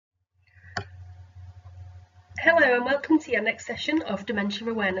Hello and welcome to your next session of Dementia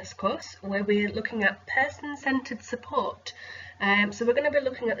Awareness course, where we're looking at person-centred support. So we're going to be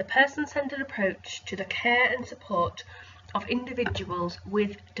looking at the person-centred approach to the care and support of individuals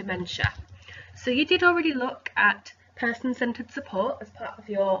with dementia. So you did already look at person-centred support as part of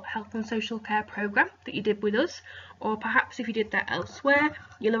your health and social care programme that you did with us, or perhaps if you did that elsewhere,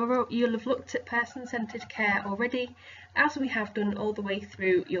 you'll have looked at person-centred care already, as we have done all the way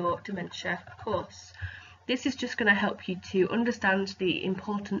through your dementia course. This is just going to help you to understand the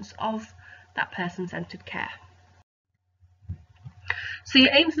importance of that person-centred care. So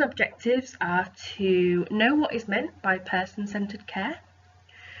your aims and objectives are to know what is meant by person-centred care,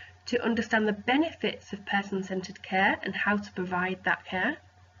 to understand the benefits of person-centred care and how to provide that care,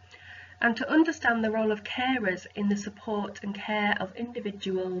 and to understand the role of carers in the support and care of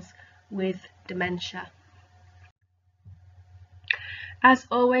individuals with dementia. As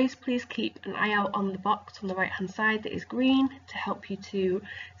always, please keep an eye out on the box on the right hand side that is green to help you to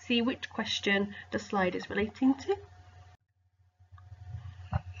see which question the slide is relating to.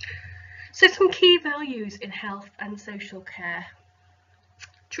 So some key values in health and social care.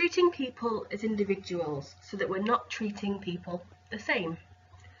 Treating people as individuals so that we're not treating people the same.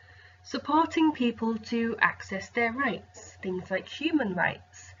 Supporting people to access their rights, things like human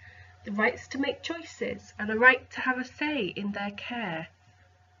rights, the rights to make choices and a right to have a say in their care.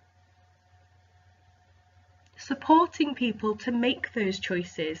 Supporting people to make those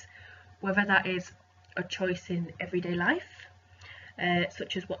choices, whether that is a choice in everyday life,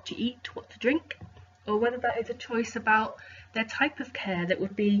 such as what to eat, what to drink, or whether that is a choice about their type of care that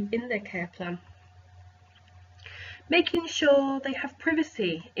would be in their care plan. Making sure they have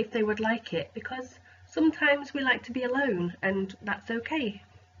privacy if they would like it, because sometimes we like to be alone and that's okay.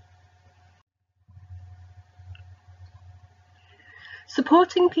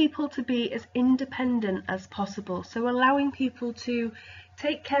 Supporting people to be as independent as possible, so allowing people to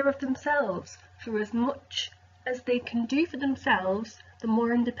take care of themselves for as much as they can do for themselves, the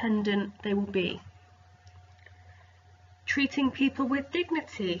more independent they will be. Treating people with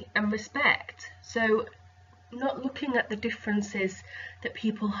dignity and respect, so not looking at the differences that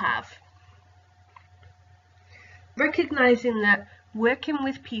people have. Recognising that working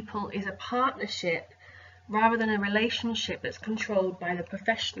with people is a partnership rather than a relationship that's controlled by the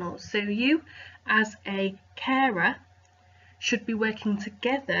professionals. So you, as a carer, should be working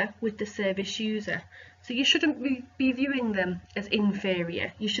together with the service user. So you shouldn't be viewing them as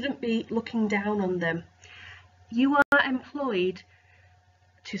inferior. You shouldn't be looking down on them. You are employed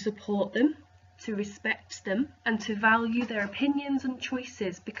to support them, to respect them, and to value their opinions and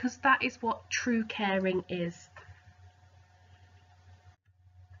choices, because that is what true caring is.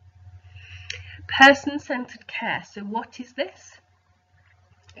 Person-centred care, so what is this?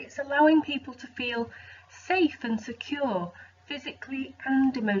 It's allowing people to feel safe and secure, physically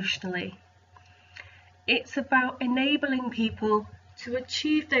and emotionally. It's about enabling people to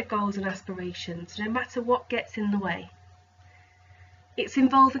achieve their goals and aspirations, no matter what gets in the way. It's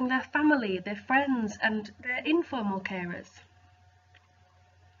involving their family, their friends, and their informal carers.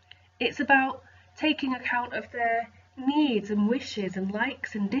 It's about taking account of their needs and wishes and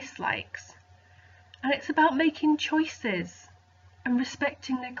likes and dislikes. And it's about making choices and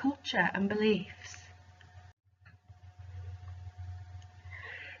respecting their culture and beliefs.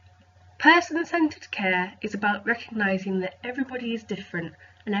 Person-centred care is about recognising that everybody is different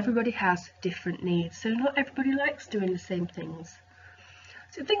and everybody has different needs, so not everybody likes doing the same things.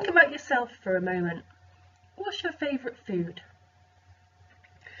 So think about yourself for a moment. What's your favourite food?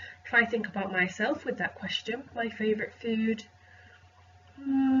 If I think about myself with that question, my favourite food,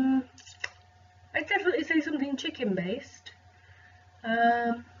 I'd definitely say something chicken based.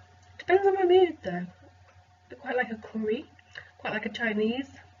 Depends on my mood though. I quite like a curry, quite like a Chinese,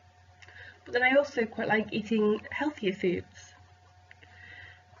 but then I also quite like eating healthier foods.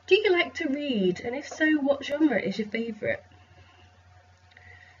 Do you like to read, and if so, what genre is your favourite?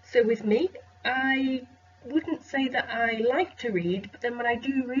 So with me, I wouldn't say that I like to read, but then when I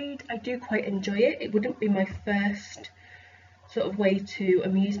do read, I do quite enjoy it. It wouldn't be my first sort of way to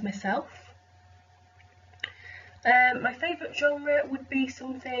amuse myself. My favourite genre would be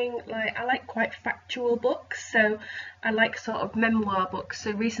something like, I like quite factual books, so I like sort of memoir books.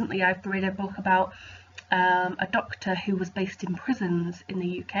 So recently I've read a book about a doctor who was based in prisons in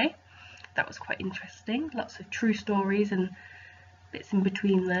the UK. That was quite interesting, lots of true stories and bits in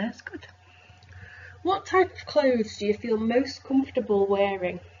between there. It's good. What type of clothes do you feel most comfortable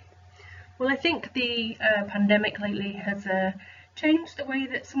wearing? Well, I think the pandemic lately has changed the way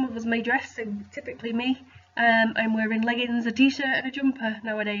that some of us may dress. So typically me, I'm wearing leggings, a t-shirt and a jumper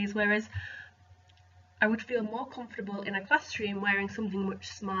nowadays, whereas I would feel more comfortable in a classroom wearing something much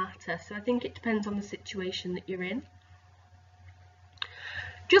smarter. So I think it depends on the situation that you're in.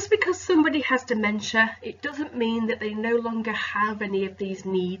 Just because somebody has dementia, it doesn't mean that they no longer have any of these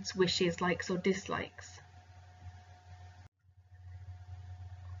needs, wishes, likes or dislikes.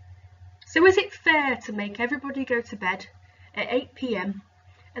 So is it fair to make everybody go to bed at 8 p.m.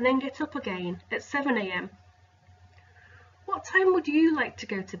 and then get up again at 7 a.m? What time would you like to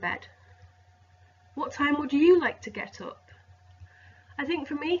go to bed? What time would you like to get up? I think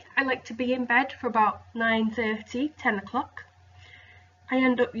for me, I like to be in bed for about 9:30, 10 o'clock. I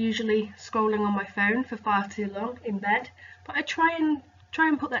end up usually scrolling on my phone for far too long in bed, but I try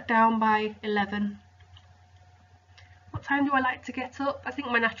and put that down by 11. What time do I like to get up? I think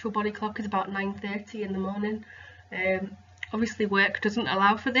my natural body clock is about 9:30 in the morning. Obviously work doesn't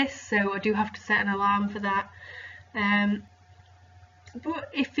allow for this, so I do have to set an alarm for that. But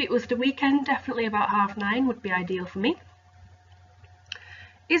if it was the weekend, definitely about 9:30 would be ideal for me.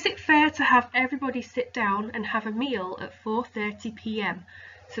 Is it fair to have everybody sit down and have a meal at 4:30 p.m.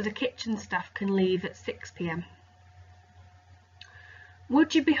 so the kitchen staff can leave at 6 p.m?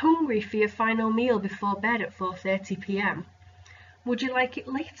 Would you be hungry for your final meal before bed at 4:30 p.m? Would you like it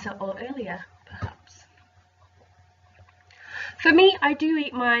later or earlier, perhaps? For me, I do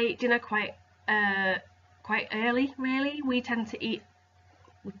eat my dinner quite early, really. We tend to eat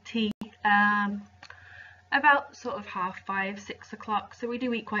with tea about sort of 5:30, 6 o'clock, so we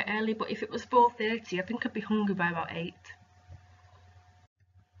do eat quite early, but if it was 4:30, I think I'd be hungry by about 8.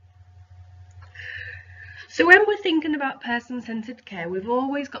 So when we're thinking about person-centred care, we've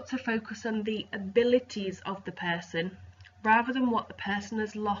always got to focus on the abilities of the person rather than what the person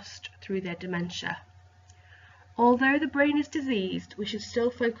has lost through their dementia. Although the brain is diseased, we should still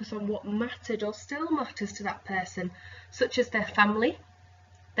focus on what mattered or still matters to that person, such as their family,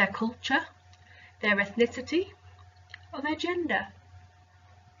 their culture, their ethnicity, or their gender.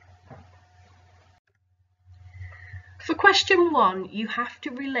 For question 1, you have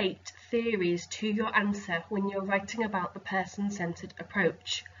to relate theories to your answer when you're writing about the person-centred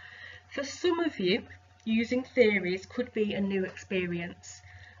approach. For some of you, using theories could be a new experience.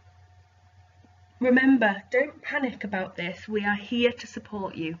 Remember, don't panic about this, we are here to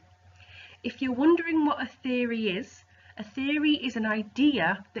support you. If you're wondering what a theory is an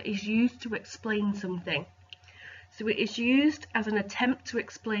idea that is used to explain something. So it is used as an attempt to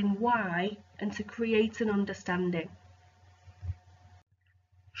explain why and to create an understanding.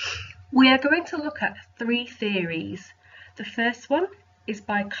 We are going to look at 3 theories. The first one is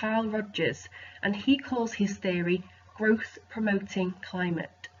by Carl Rogers, and he calls his theory growth promoting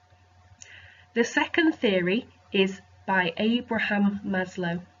climate. The second theory is by Abraham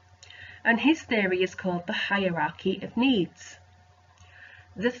Maslow, and his theory is called the hierarchy of needs.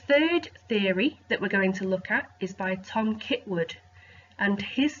 The third theory that we're going to look at is by Tom Kitwood, and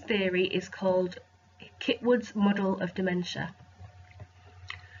his theory is called Kitwood's model of dementia.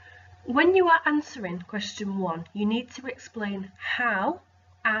 When you are answering question 1, you need to explain how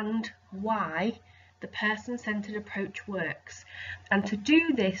and why the person-centred approach works, and to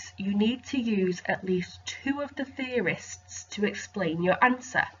do this you need to use at least 2 of the theorists to explain your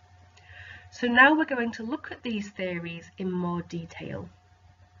answer. So now we're going to look at these theories in more detail.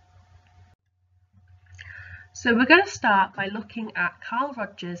 So we're going to start by looking at Carl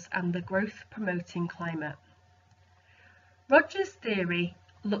Rogers and the growth promoting climate. Rogers' theory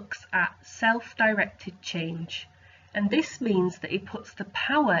looks at self-directed change, and this means that he puts the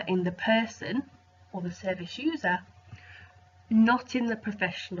power in the person or the service user, not in the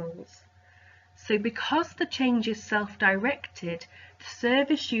professionals. So because the change is self-directed, the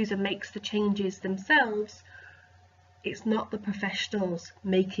service user makes the changes themselves. It's not the professionals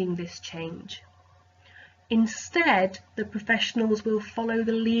making this change. Instead, the professionals will follow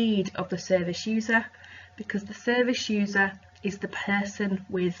the lead of the service user because the service user is the person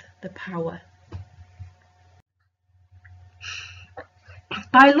with the power.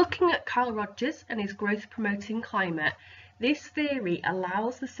 By looking at Carl Rogers and his growth promoting climate, this theory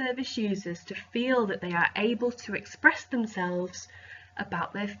allows the service users to feel that they are able to express themselves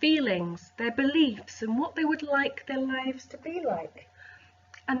about their feelings, their beliefs, and what they would like their lives to be like.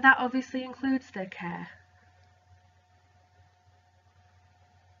 And that obviously includes their care.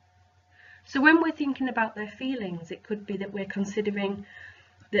 So when we're thinking about their feelings, it could be that we're considering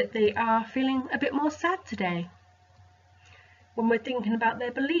that they are feeling a bit more sad today. When we're thinking about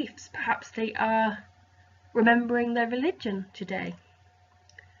their beliefs, perhaps they are remembering their religion today.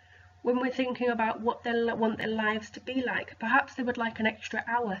 When we're thinking about what they want their lives to be like, perhaps they would like an extra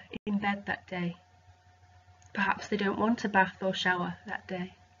hour in bed that day. Perhaps they don't want a bath or shower that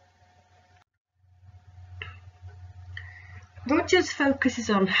day. Rogers focuses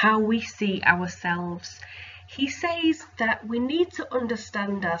on how we see ourselves. He says that we need to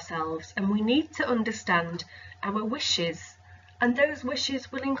understand ourselves and we need to understand our wishes, and those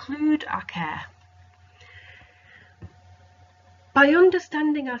wishes will include our care. By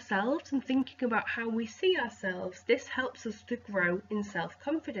understanding ourselves and thinking about how we see ourselves, this helps us to grow in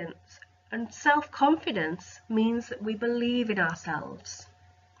self-confidence. And self-confidence means that we believe in ourselves.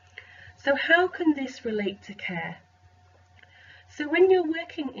 So how can this relate to care? So when you're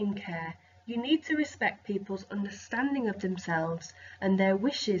working in care, you need to respect people's understanding of themselves and their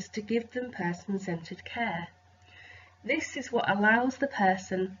wishes to give them person-centered care. This is what allows the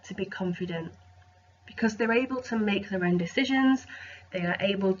person to be confident, because they're able to make their own decisions, they are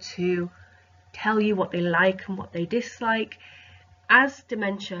able to tell you what they like and what they dislike. As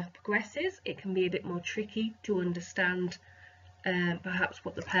dementia progresses, it can be a bit more tricky to understand perhaps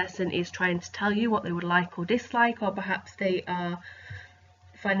what the person is trying to tell you, what they would like or dislike, or perhaps they are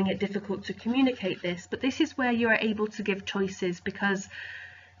finding it difficult to communicate this. But this is where you are able to give choices, because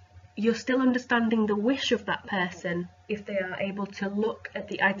you're still understanding the wish of that person. If they are able to look at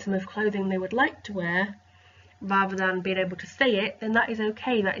the item of clothing they would like to wear rather than being able to say it, then that is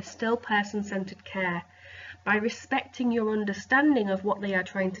okay. That is still person-centered care. By respecting your understanding of what they are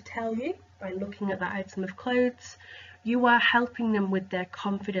trying to tell you, by looking at that item of clothes, you are helping them with their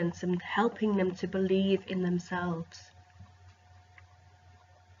confidence and helping them to believe in themselves.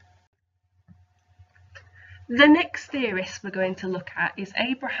 The next theorist we're going to look at is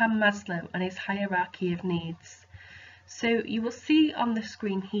Abraham Maslow and his hierarchy of needs. So you will see on the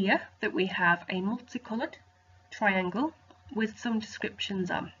screen here that we have a multicoloured triangle with some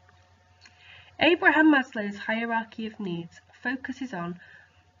descriptions on. Abraham Maslow's hierarchy of needs focuses on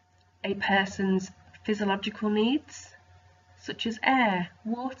a person's physiological needs, such as air,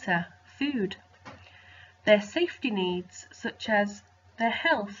 water, food, their safety needs, such as their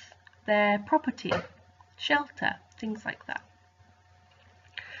health, their property, shelter, things like that.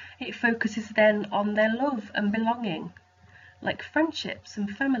 It focuses then on their love and belonging, like friendships and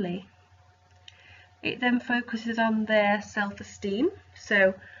family. It then focuses on their self-esteem,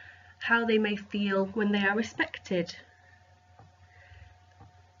 so how they may feel when they are respected.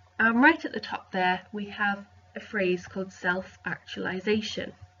 And right at the top there we have a phrase called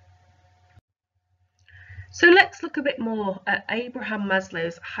self-actualization. So let's look a bit more at Abraham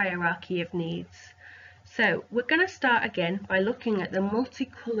Maslow's hierarchy of needs. So we're going to start again by looking at the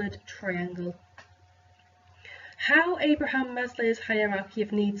multicoloured triangle. How Abraham Maslow's hierarchy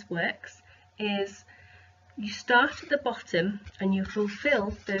of needs works is you start at the bottom and you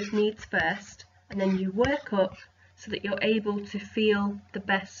fulfill those needs first, and then you work up so that you're able to feel the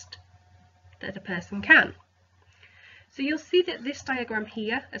best that a person can. So you'll see that this diagram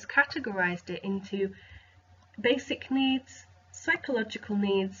here has categorised it into basic needs, psychological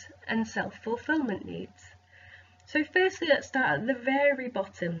needs and self-fulfillment needs. So firstly, let's start at the very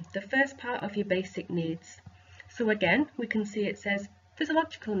bottom, the first part of your basic needs. So again, we can see it says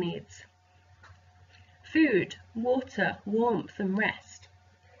physiological needs. Food, water, warmth and rest.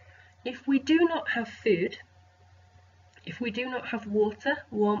 If we do not have food, if we do not have water,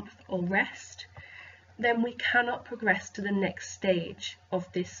 warmth or rest, then we cannot progress to the next stage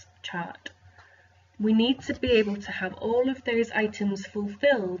of this chart. We need to be able to have all of those items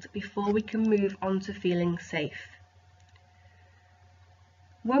fulfilled before we can move on to feeling safe.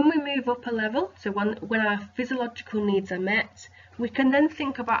 When we move up a level, so when our physiological needs are met, we can then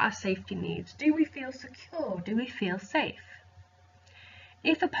think about our safety needs. Do we feel secure? Do we feel safe?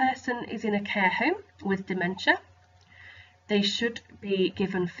 If a person is in a care home with dementia, they should be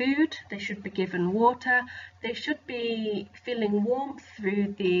given food, they should be given water, they should be feeling warmth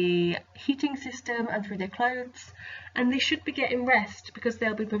through the heating system and through their clothes, and they should be getting rest because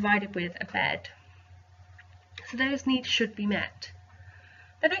they'll be provided with a bed. So those needs should be met.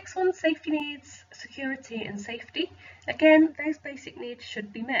 The next one, safety needs, security and safety. Again, those basic needs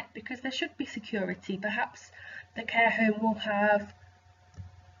should be met because there should be security. Perhaps the care home will have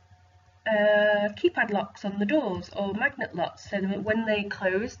keypad locks on the doors or magnet locks, so that when they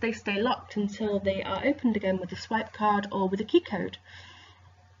close they stay locked until they are opened again with a swipe card or with a key code.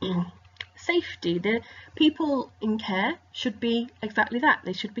 Safety, the people in care should be exactly that.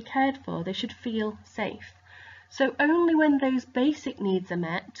 They should be cared for, they should feel safe. So only when those basic needs are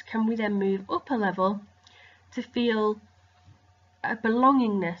met can we then move up a level to feel a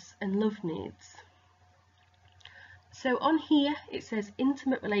belongingness and love needs. So on here it says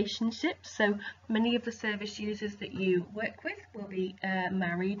intimate relationships, so many of the service users that you work with will be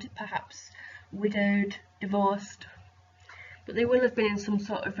married, perhaps widowed, divorced, but they will have been in some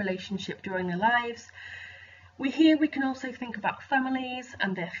sort of relationship during their lives. We can also think about families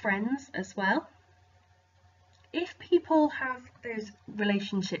and their friends as well. If people have those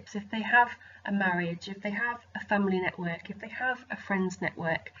relationships, if they have a marriage, if they have a family network, if they have a friends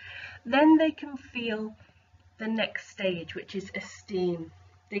network, then they can feel the next stage, which is esteem.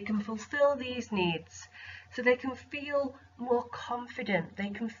 They can fulfill these needs, so they can feel more confident, they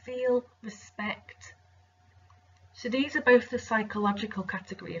can feel respect. So these are both the psychological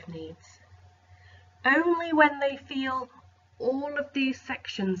category of needs. Only when they feel all of these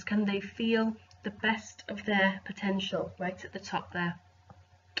sections can they feel the best of their potential, right at the top there.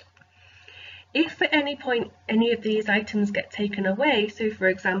 If at any point any of these items get taken away, so for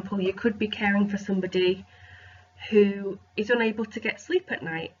example, you could be caring for somebody who is unable to get sleep at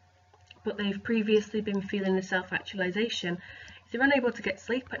night, but they've previously been feeling the self-actualization. If they're unable to get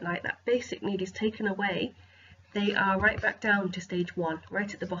sleep at night, that basic need is taken away, they are right back down to stage 1,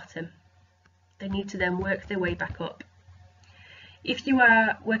 right at the bottom. They need to then work their way back up. If you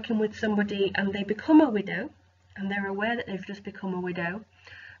are working with somebody and they become a widow, and they're aware that they've just become a widow,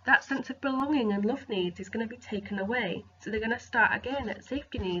 that sense of belonging and love needs is going to be taken away. So they're going to start again at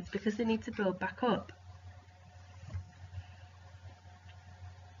safety needs because they need to build back up.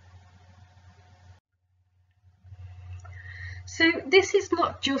 So this is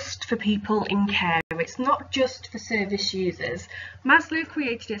not just for people in care, it's not just for service users. Maslow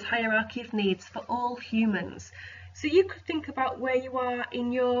created his hierarchy of needs for all humans. So you could think about where you are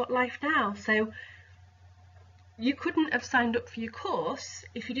in your life now. So you couldn't have signed up for your course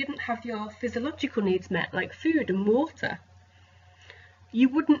if you didn't have your physiological needs met, like food and water. You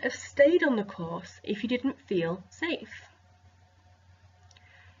wouldn't have stayed on the course if you didn't feel safe.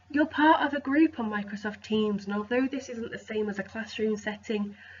 You're part of a group on Microsoft Teams, and although this isn't the same as a classroom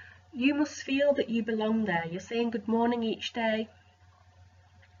setting, you must feel that you belong there. You're saying good morning each day.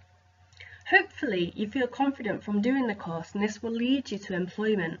 Hopefully you feel confident from doing the course, and this will lead you to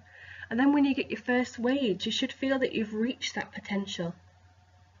employment. And then when you get your first wage, you should feel that you've reached that potential.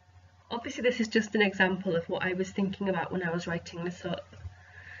 Obviously this is just an example of what I was thinking about when I was writing this up.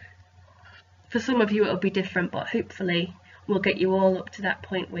 For some of you it'll be different, but hopefully we'll get you all up to that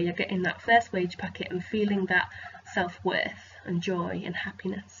point where you're getting that first wage packet and feeling that self-worth and joy and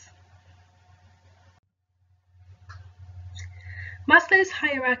happiness. Maslow's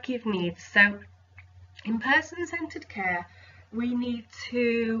hierarchy of needs. So in person-centered care, we need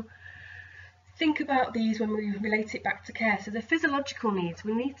to think about these when we relate it back to care. So the physiological needs,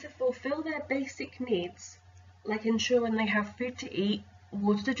 we need to fulfill their basic needs, like ensuring they have food to eat,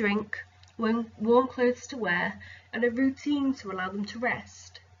 water to drink, warm clothes to wear, and a routine to allow them to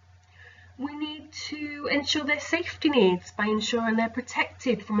rest. We need to ensure their safety needs by ensuring they're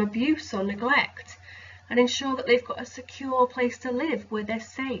protected from abuse or neglect, and ensure that they've got a secure place to live where they're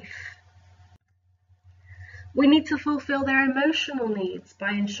safe. We need to fulfill their emotional needs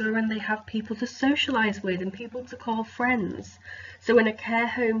by ensuring they have people to socialise with and people to call friends. So in a care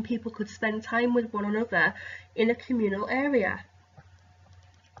home, people could spend time with one another in a communal area.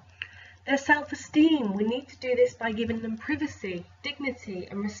 Their self-esteem, we need to do this by giving them privacy, dignity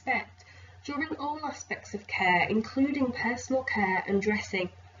and respect during all aspects of care, including personal care and dressing.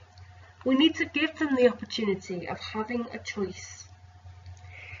 We need to give them the opportunity of having a choice.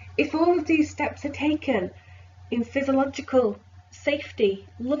 If all of these steps are taken in physiological safety,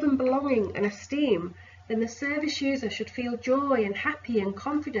 love and belonging and esteem, then the service user should feel joy and happy and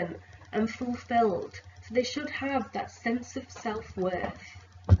confident and fulfilled. So they should have that sense of self-worth.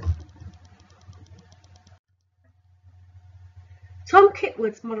 Tom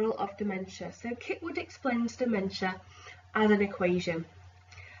Kitwood's model of dementia. So Kitwood explains dementia as an equation.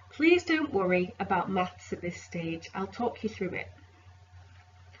 Please don't worry about maths at this stage, I'll talk you through it.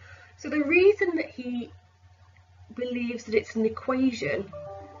 So the reason that he believes that it's an equation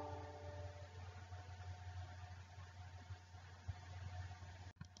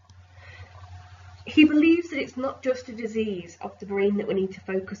he believes that it's not just a disease of the brain that we need to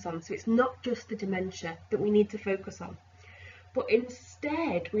focus on. So it's not just the dementia that we need to focus on, but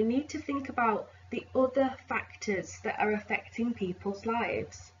instead we need to think about the other factors that are affecting people's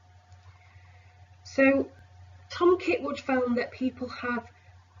lives. So Tom Kitwood found that people have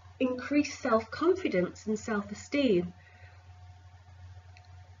increased self-confidence and self-esteem,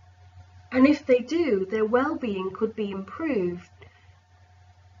 and if they do, their well-being could be improved,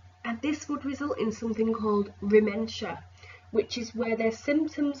 and this would result in something called rementia, which is where their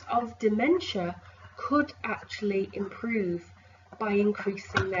symptoms of dementia could actually improve by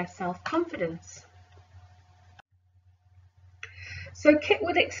increasing their self-confidence. So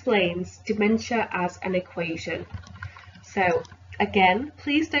Kitwood explains dementia as an equation. So Again,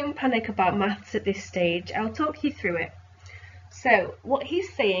 please don't panic about maths at this stage, I'll talk you through it. So what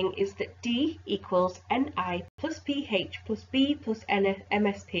he's saying is that D equals Ni plus pH plus B plus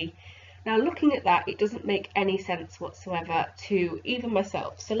MSP. Now looking at that, it doesn't make any sense whatsoever to even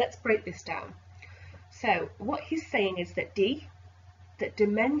myself, so let's break this down. So what he's saying is that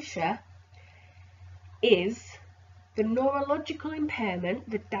dementia is the neurological impairment,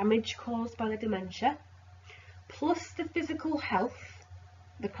 the damage caused by the dementia, plus the physical health,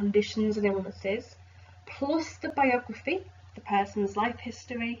 the conditions and illnesses, plus the biography, the person's life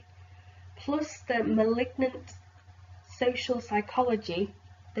history, plus the malignant social psychology,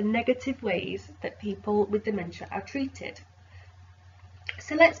 the negative ways that people with dementia are treated.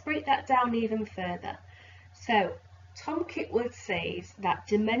 So let's break that down even further. So Tom Kitwood says that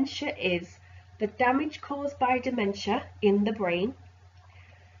dementia is the damage caused by dementia in the brain,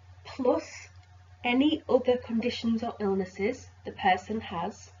 plus any other conditions or illnesses the person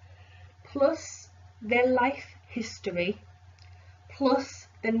has, plus their life history, plus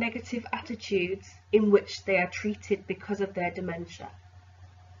the negative attitudes in which they are treated because of their dementia.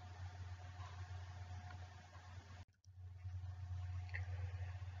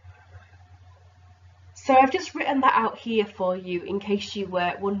 So I've just written that out here for you in case you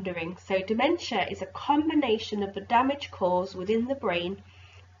were wondering. So dementia is a combination of the damage caused within the brain,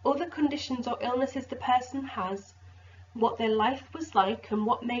 other conditions or illnesses the person has, what their life was like and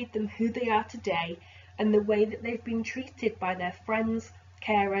what made them who they are today, and the way that they've been treated by their friends,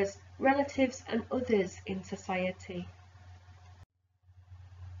 carers, relatives and others in society.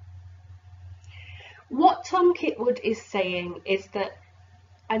 What Tom Kitwood is saying is that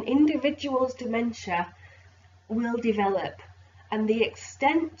an individual's dementia will develop, and the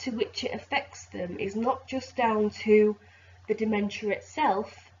extent to which it affects them is not just down to the dementia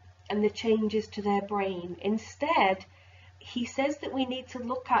itself and the changes to their brain. Instead, he says that we need to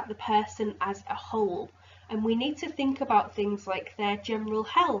look at the person as a whole, and we need to think about things like their general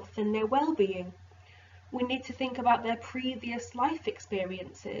health and their well-being. We need to think about their previous life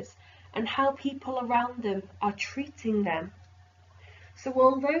experiences and how people around them are treating them. So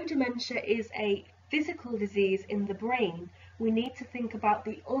although dementia is a physical disease in the brain, we need to think about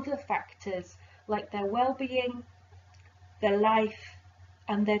the other factors like their well-being, their life,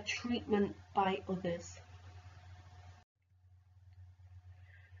 and their treatment by others.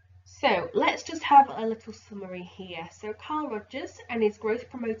 So let's just have a little summary here. So Carl Rogers and his growth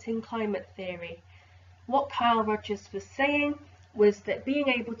promoting climate theory. What Carl Rogers was saying was that being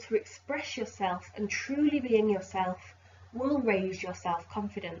able to express yourself and truly being yourself will raise your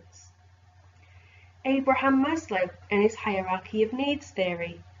self-confidence. Abraham Maslow and his hierarchy of needs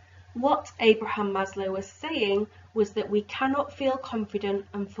theory. What Abraham Maslow was saying was that we cannot feel confident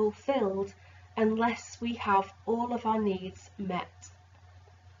and fulfilled unless we have all of our needs met.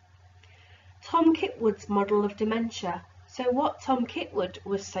 Tom Kitwood's model of dementia. So what Tom Kitwood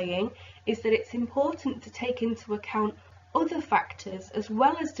was saying is that it's important to take into account other factors as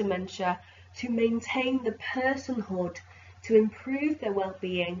well as dementia to maintain the personhood, to improve their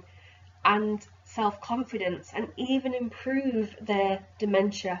well-being and self-confidence, and even improve their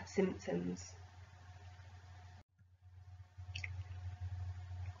dementia symptoms.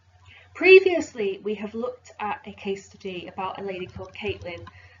 Previously, we have looked at a case study about a lady called Caitlin.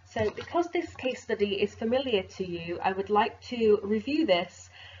 So because this case study is familiar to you, I would like to review this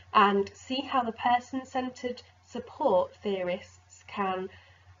and see how the person-centered support theorists can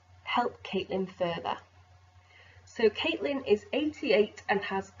help Caitlin further. So Caitlin is 88 and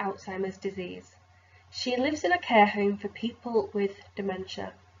has Alzheimer's disease. She lives in a care home for people with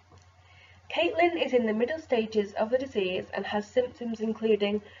dementia. Caitlin is in the middle stages of the disease and has symptoms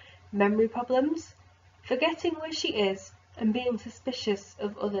including memory problems, forgetting where she is, and being suspicious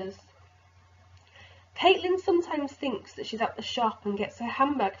of others. Caitlin sometimes thinks that she's at the shop and gets her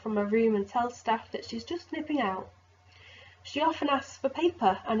handbag from her room and tells staff that she's just nipping out. She often asks for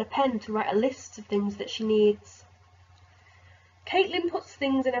paper and a pen to write a list of things that she needs. Caitlin puts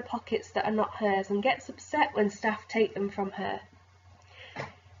things in her pockets that are not hers and gets upset when staff take them from her.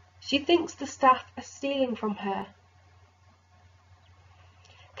 She thinks the staff are stealing from her.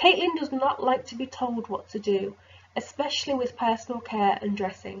 Caitlin does not like to be told what to do, especially with personal care and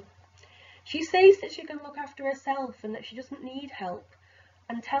dressing. She says that she can look after herself and that she doesn't need help,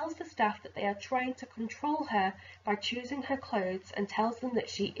 and tells the staff that they are trying to control her by choosing her clothes, and tells them that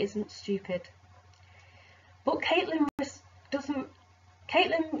she isn't stupid. But Caitlin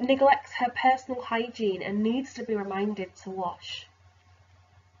neglects her personal hygiene and needs to be reminded to wash.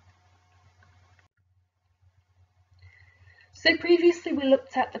 So previously we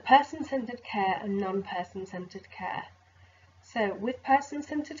looked at the person-centered care and non-person-centered care. So with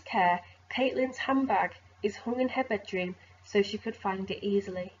person-centered care, Caitlin's handbag is hung in her bedroom so she could find it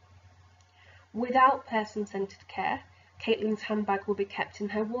easily. Without person-centered care, Caitlin's handbag will be kept in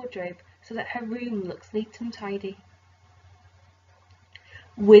her wardrobe so that her room looks neat and tidy.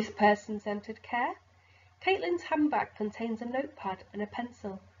 With person-centered care, Caitlin's handbag contains a notepad and a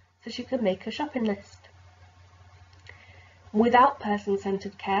pencil so she can make a shopping list. Without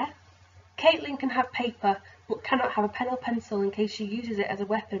person-centered care, Caitlin can have paper but cannot have a pen or pencil in case she uses it as a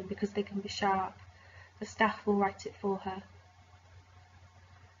weapon because they can be sharp. The staff will write it for her.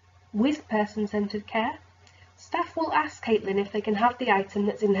 With person-centered care, staff will ask Caitlin if they can have the item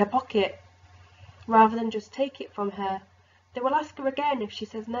that's in her pocket. Rather than just take it from her, they will ask her again if she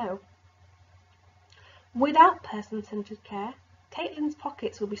says no. Without person-centered care, Caitlin's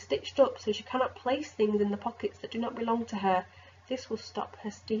pockets will be stitched up so she cannot place things in the pockets that do not belong to her. This will stop her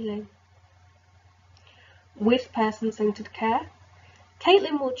stealing. With person-centered care,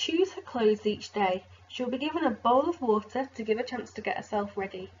 Caitlin will choose her clothes each day. She will be given a bowl of water to give a chance to get herself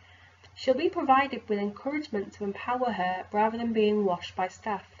ready. She'll be provided with encouragement to empower her rather than being washed by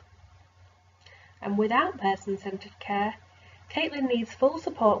staff. And without person-centered care, Caitlin needs full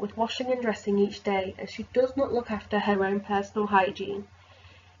support with washing and dressing each day as she does not look after her own personal hygiene.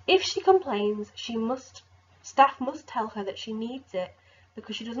 If she complains, staff must tell her that she needs it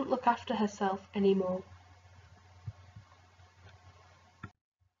because she doesn't look after herself anymore.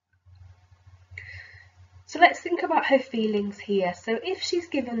 So let's think about her feelings here. So if she's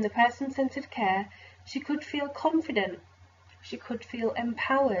given the person-centered care, she could feel confident, she could feel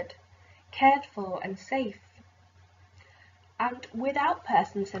empowered, cared for and safe. And without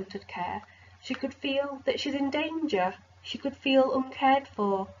person-centered care, she could feel that she's in danger, she could feel uncared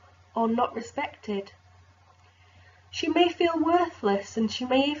for or not respected. She may feel worthless and she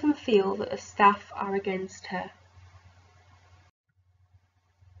may even feel that the staff are against her.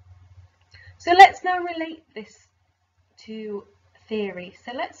 So let's now relate this to theory.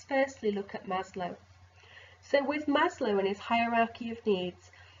 So let's firstly look at Maslow. So with Maslow and his hierarchy of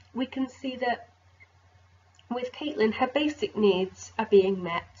needs, we can see that with Caitlin, her basic needs are being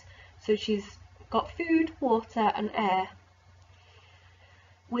met. So she's got food, water and air.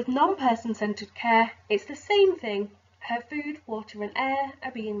 With non-person-centered care, it's the same thing. Her food, water and air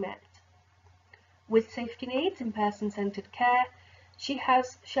are being met. With safety needs in person-centered care, she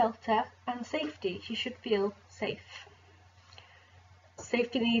has shelter and safety. She should feel safe.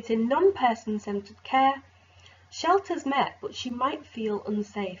 Safety needs in non-person-centered care, shelter's met, but she might feel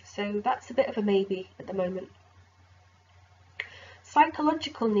unsafe. So that's a bit of a maybe at the moment.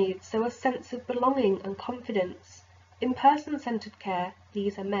 Psychological needs, so a sense of belonging and confidence. In person-centered care,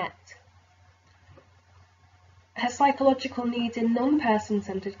 these are met. Her psychological needs in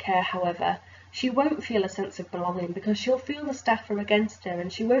non-person-centered care, however, she won't feel a sense of belonging because she'll feel the staff are against her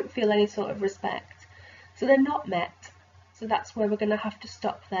and she won't feel any sort of respect. So they're not met. So that's where we're going to have to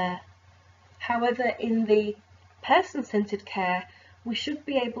stop there. However, in the person-centered care, we should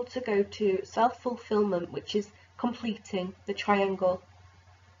be able to go to self-fulfillment, which is completing the triangle.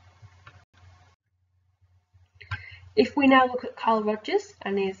 If we now look at Carl Rogers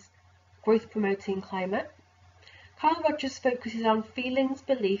and his growth-promoting climate, Carl Rogers focuses on feelings,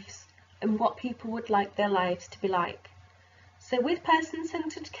 beliefs, and what people would like their lives to be like. So with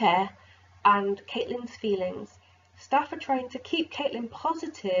person-centered care and Caitlin's feelings, staff are trying to keep Caitlin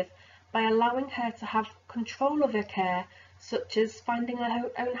positive by allowing her to have control of her care, such as finding her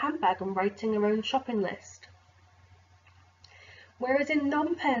own handbag and writing her own shopping list. Whereas in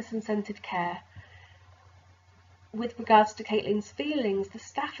non-person-centered care, with regards to Caitlin's feelings, the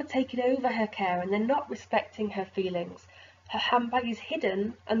staff are taking over her care and they're not respecting her feelings. Her handbag is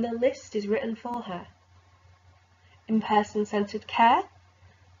hidden and the list is written for her. In person-centered care,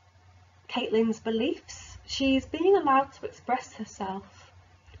 Caitlin's beliefs, she's being allowed to express herself.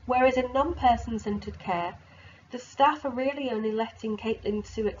 Whereas in non-person-centered care, the staff are really only letting Caitlin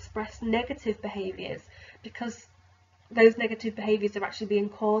to express negative behaviours because those negative behaviours are actually being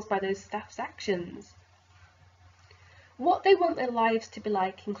caused by those staff's actions. What they want their lives to be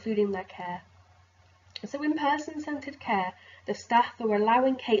like, including their care. So in person-centered care, the staff are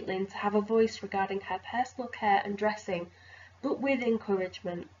allowing Caitlin to have a voice regarding her personal care and dressing, but with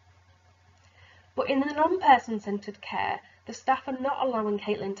encouragement. But in the non-person-centered care, the staff are not allowing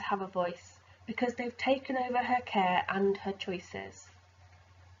Caitlin to have a voice because they've taken over her care and her choices.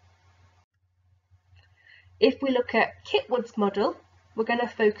 If we look at Kitwood's model, we're going to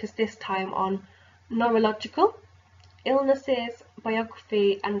focus this time on neurological, illnesses,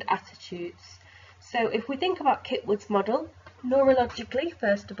 biography and attitudes. So if we think about Kitwood's model, neurologically,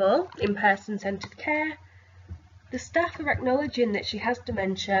 first of all, in person-centered care, The staff are acknowledging that she has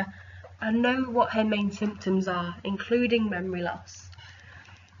dementia and know what her main symptoms are, including memory loss.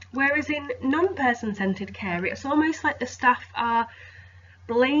 Whereas in non-person-centred care, it's almost like the staff are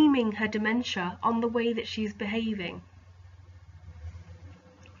blaming her dementia on the way that she's behaving.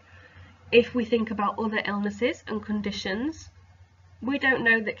 If we think about other illnesses and conditions, we don't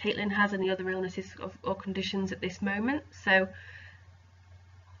know that Caitlin has any other illnesses or conditions at this moment, so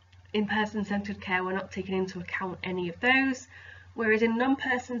in person-centred care we're not taking into account any of those, whereas in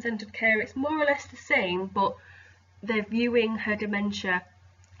non-person-centred care it's more or less the same, but they're viewing her dementia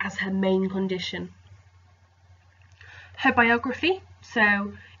as her main condition. Her biography.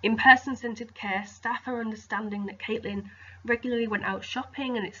 So in person-centred care, staff are understanding that Caitlin regularly went out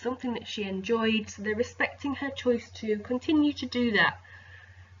shopping and it's something that she enjoyed, so they're respecting her choice to continue to do that.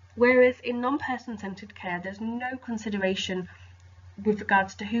 Whereas in non-person-centred care, there's no consideration with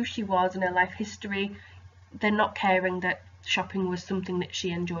regards to who she was and her life history. They're not caring that shopping was something that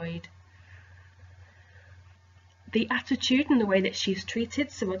she enjoyed. The attitude and the way that she's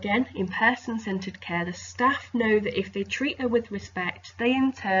treated. So again, in person-centred care, the staff know that if they treat her with respect, they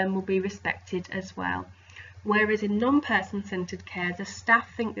in turn will be respected as well. Whereas in non-person-centred care, the staff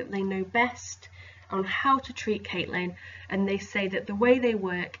think that they know best on how to treat Caitlin, and they say that the way they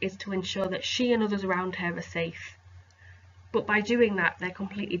work is to ensure that she and others around her are safe. But by doing that, they're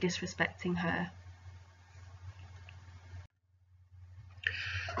completely disrespecting her.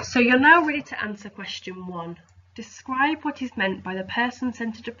 So you're now ready to answer question 1. Describe what is meant by the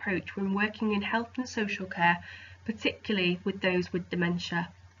person-centred approach when working in health and social care, particularly with those with dementia.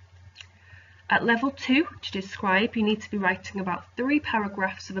 At level 2, to describe, you need to be writing about 3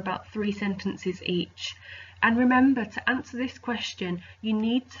 paragraphs of about 3 sentences each. And remember, to answer this question, you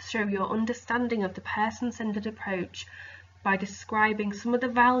need to show your understanding of the person-centred approach by describing some of the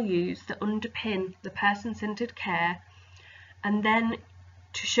values that underpin the person-centred care, and then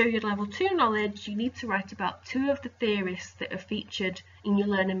to show your level 2 knowledge, you need to write about 2 of the theorists that are featured in your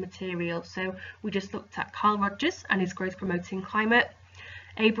learning material. So we just looked at Carl Rogers and his growth promoting climate,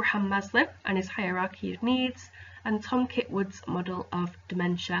 Abraham Maslow and his hierarchy of needs, and Tom Kitwood's model of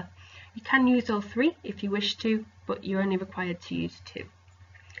dementia. You can use all 3 if you wish to, but you're only required to use 2.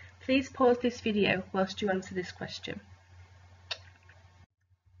 Please pause this video whilst you answer this question.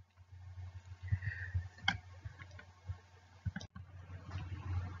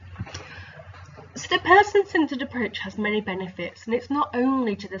 So the person-centred approach has many benefits, and it's not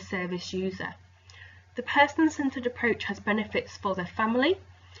only to the service user. The person-centred approach has benefits for their family,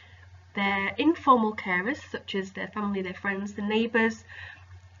 their informal carers such as their family, their friends, their neighbours,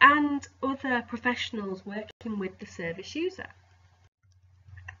 and other professionals working with the service user.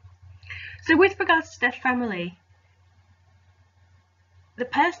 So with regards to their family, the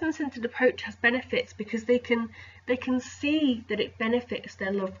person-centred approach has benefits because they can see that it benefits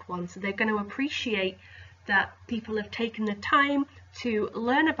their loved ones. So they're going to appreciate that people have taken the time to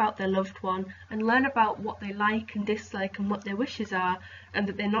learn about their loved one and learn about what they like and dislike and what their wishes are, and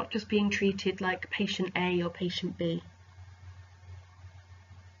that they're not just being treated like patient A or patient B.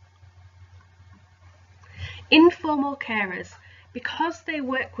 Informal carers. Because they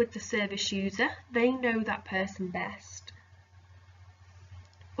work with the service user, they know that person best.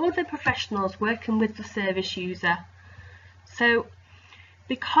 Other professionals working with the service user. So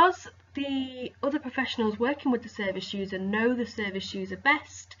because the other professionals working with the service user know the service user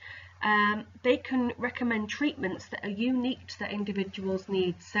best, they can recommend treatments that are unique to that individual's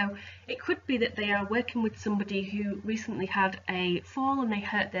needs. So it could be that they are working with somebody who recently had a fall and they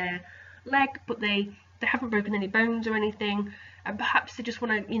hurt their leg, but they haven't broken any bones or anything, and perhaps they just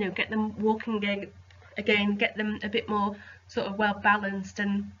want to, get them walking again, get them a bit more sort of well balanced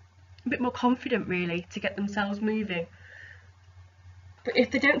and a bit more confident really to get themselves moving. But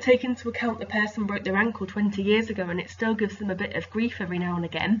if they don't take into account the person broke their ankle 20 years ago and it still gives them a bit of grief every now and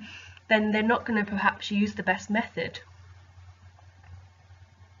again, then they're not going to perhaps use the best method.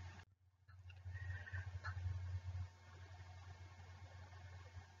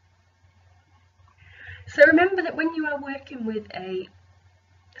 So remember that when you are working with a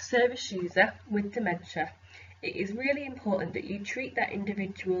service user with dementia, it is really important that you treat that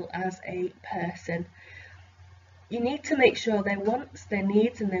individual as a person. You need to make sure their wants, their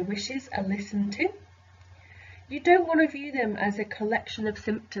needs and their wishes are listened to. You don't want to view them as a collection of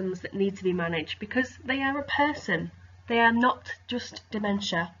symptoms that need to be managed, because they are a person. They are not just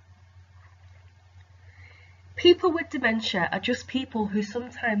dementia. People with dementia are just people who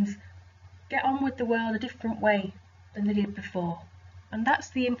sometimes get on with the world a different way than they did before. And that's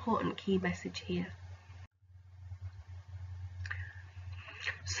the important key message here.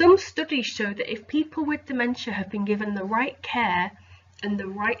 Some studies show that if people with dementia have been given the right care and the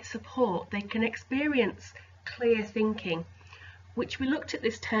right support, they can experience clear thinking, which we looked at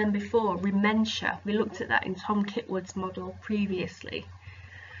this term before, rementia. We looked at that in Tom Kitwood's model previously.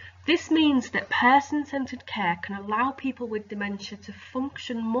 This means that person-centered care can allow people with dementia to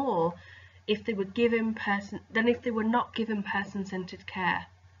function more if they were than if they were not given person-centered care.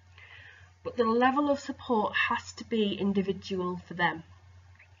 But the level of support has to be individual for them.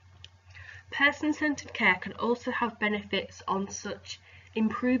 Person-centered care can also have benefits on such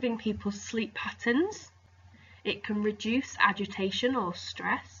improving people's sleep patterns. It can reduce agitation or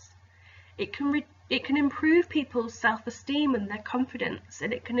stress. It can improve people's self-esteem and their confidence,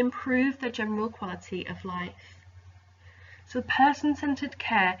 and it can improve their general quality of life. So person-centered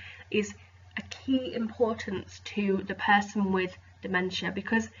care is a key importance to the person with dementia,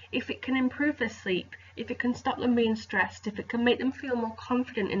 because if it can improve their sleep, if it can stop them being stressed, if it can make them feel more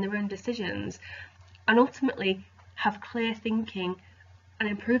confident in their own decisions, and ultimately have clear thinking and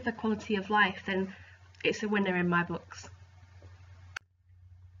improve their quality of life, then it's a winner in my books.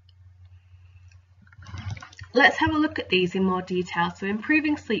 Let's have a look at these in more detail. So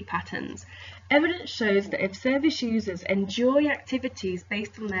improving sleep patterns. Evidence shows that if service users enjoy activities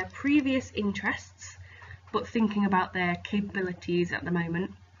based on their previous interests, but thinking about their capabilities at the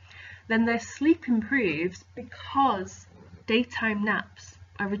moment, then their sleep improves because daytime naps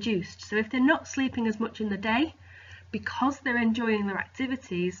are reduced. So if they're not sleeping as much in the day, because they're enjoying their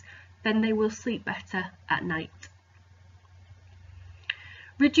activities, then they will sleep better at night.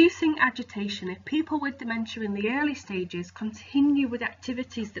 Reducing agitation. If people with dementia in the early stages continue with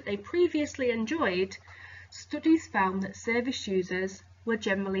activities that they previously enjoyed, studies found that service users were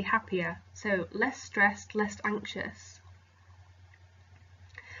generally happier, so less stressed, less anxious.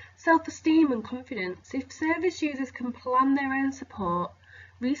 Self-esteem and confidence. If service users can plan their own support,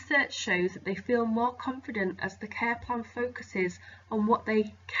 research shows that they feel more confident as the care plan focuses on what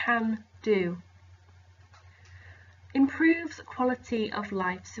they can do. Improves quality of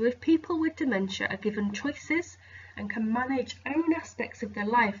life. So if people with dementia are given choices and can manage own aspects of their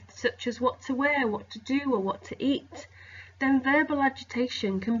life, such as what to wear, what to do, or what to eat, then verbal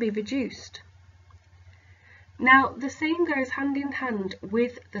agitation can be reduced. Now, the same goes hand in hand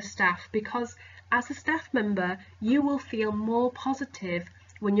with the staff, because as a staff member, you will feel more positive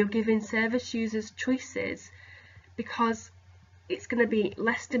when you're giving service users choices, because it's going to be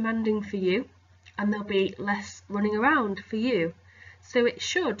less demanding for you and there'll be less running around for you. So it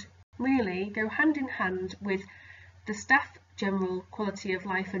should really go hand in hand with the staff general quality of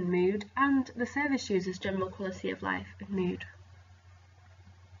life and mood and the service users general quality of life and mood.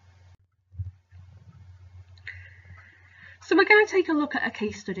 So we're going to take a look at a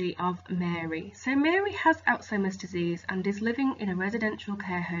case study of Mary. So Mary has Alzheimer's disease and is living in a residential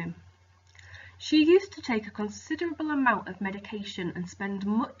care home. She used to take a considerable amount of medication and spend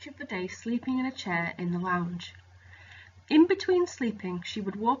much of the day sleeping in a chair in the lounge. In between sleeping, she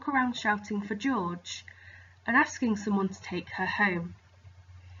would walk around shouting for George and asking someone to take her home.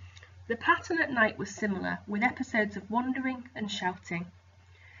 The pattern at night was similar, with episodes of wandering and shouting.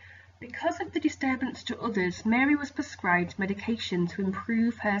 Because of the disturbance to others, Mary was prescribed medication to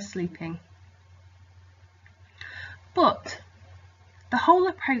improve her sleeping. But the whole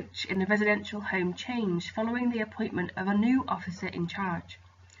approach in the residential home changed following the appointment of a new officer in charge.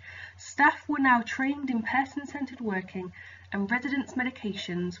 Staff were now trained in person-centered working and residents'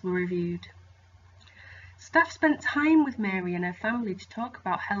 medications were reviewed. Staff spent time with Mary and her family to talk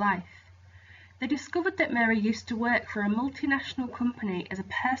about her life. They discovered that Mary used to work for a multinational company as a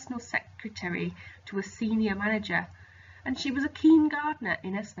personal secretary to a senior manager, and she was a keen gardener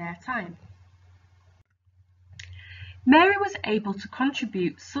in her spare time. Mary was able to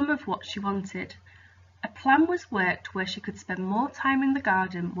contribute some of what she wanted. A plan was worked where she could spend more time in the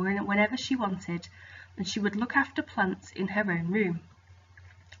garden whenever she wanted, and she would look after plants in her own room.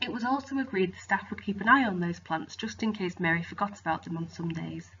 It was also agreed the staff would keep an eye on those plants just in case Mary forgot about them on some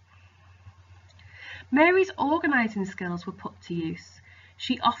days. Mary's organising skills were put to use.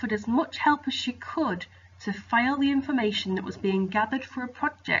 She offered as much help as she could to file the information that was being gathered for a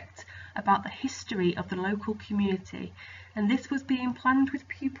project about the history of the local community, and this was being planned with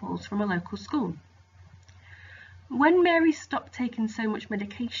pupils from a local school. When Mary stopped taking so much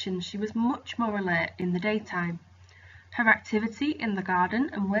medication, she was much more alert in the daytime. Her activity in the garden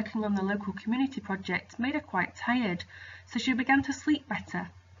and working on the local community project made her quite tired, so she began to sleep better.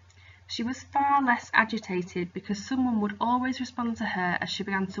 She was far less agitated because someone would always respond to her as she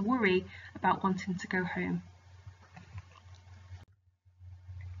began to worry about wanting to go home.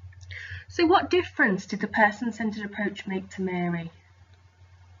 So what difference did the person-centered approach make to Mary?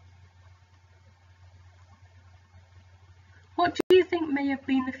 think may have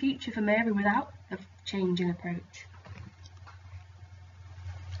been the future for Mary without a change in approach?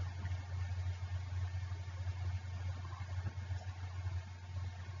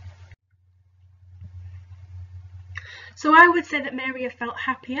 So I would say that Mary felt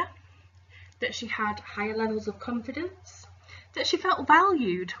happier, that she had higher levels of confidence, that she felt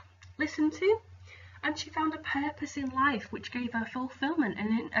valued, listened to, and she found a purpose in life which gave her fulfillment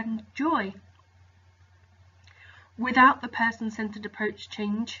and joy. Without the person-centered approach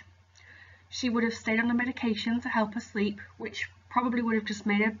change, she would have stayed on the medication to help her sleep, which probably would have just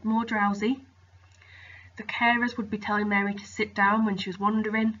made her more drowsy. The carers would be telling Mary to sit down when she was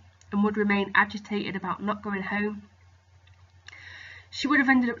wandering and would remain agitated about not going home. She would have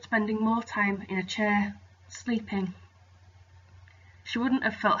ended up spending more time in a chair, sleeping. She wouldn't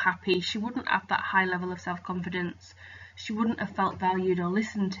have felt happy, she wouldn't have that high level of self-confidence, she wouldn't have felt valued or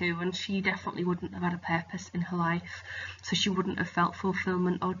listened to, and she definitely wouldn't have had a purpose in her life, so she wouldn't have felt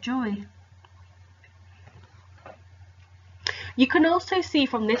fulfillment or joy. You can also see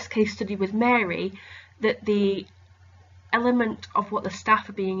from this case study with Mary that the element of what the staff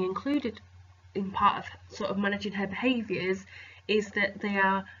are being included in part of sort of managing her behaviours is that they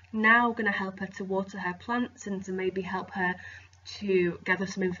are now going to help her to water her plants and to maybe help her to gather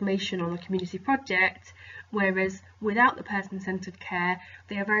some information on a community project, whereas without the person-centred care,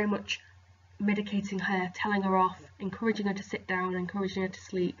 they are very much medicating her, telling her off, encouraging her to sit down, encouraging her to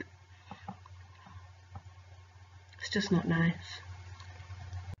sleep. It's just not nice.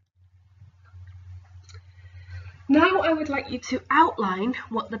 Now I would like you to outline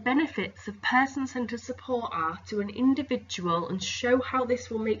what the benefits of person-centred support are to an individual and show how this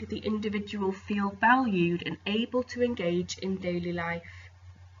will make the individual feel valued and able to engage in daily life.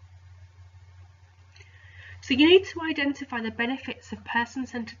 So you need to identify the benefits of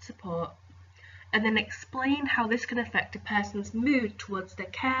person-centred support and then explain how this can affect a person's mood towards their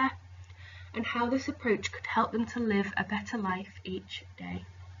care and how this approach could help them to live a better life each day.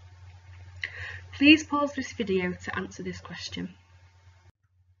 Please pause this video to answer this question.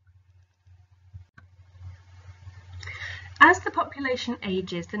 As the population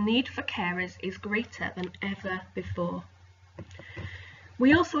ages, the need for carers is greater than ever before.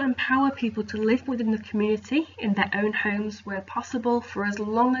 We also empower people to live within the community in their own homes where possible for as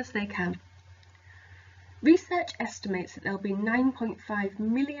long as they can. Research estimates that there will be 9.5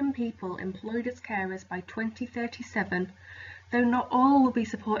 million people employed as carers by 2037. Though not all will be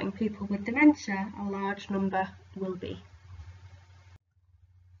supporting people with dementia, a large number will be.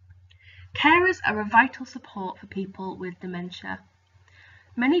 Carers are a vital support for people with dementia.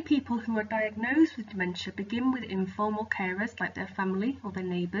 Many people who are diagnosed with dementia begin with informal carers like their family or their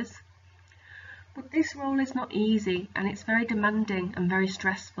neighbours. But this role is not easy and it's very demanding and very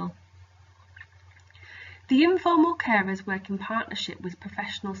stressful. The informal carers work in partnership with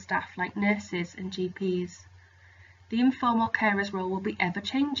professional staff like nurses and GPs. The informal carer's role will be ever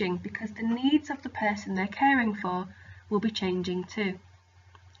changing because the needs of the person they're caring for will be changing too.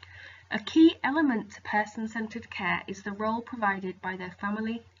 A key element to person-centred care is the role provided by their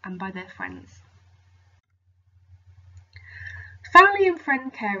family and by their friends. Family and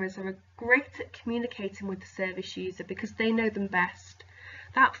friend carers are great at communicating with the service user because they know them best.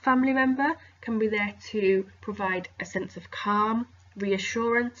 That family member can be there to provide a sense of calm,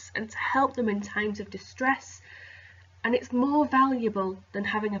 reassurance, and to help them in times of distress. And it's more valuable than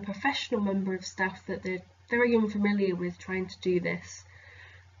having a professional member of staff that they're very unfamiliar with trying to do this.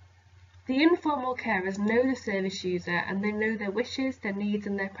 The informal carers know the service user and they know their wishes, their needs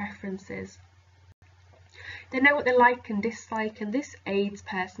and their preferences. They know what they like and dislike, and this aids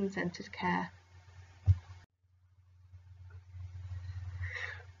person-centred care.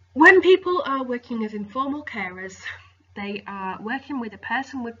 When people are working as informal carers, they are working with a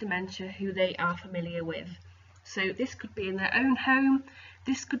person with dementia who they are familiar with. So this could be in their own home,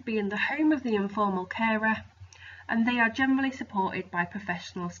 this could be in the home of the informal carer, and they are generally supported by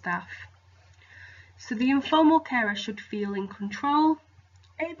professional staff. So the informal carer should feel in control,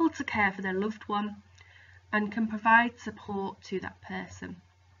 able to care for their loved one, and can provide support to that person.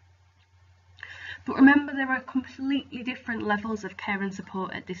 But remember, there are completely different levels of care and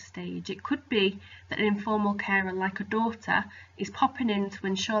support at this stage. It could be that an informal carer, like a daughter, is popping in to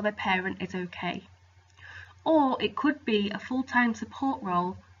ensure their parent is okay. Or it could be a full-time support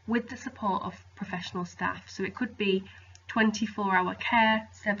role with the support of professional staff. So it could be 24-hour care,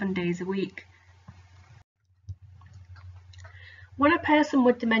 7 days a week. When a person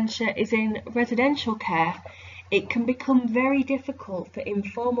with dementia is in residential care, it can become very difficult for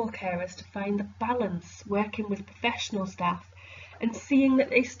informal carers to find the balance working with professional staff and seeing that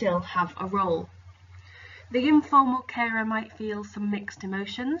they still have a role. The informal carer might feel some mixed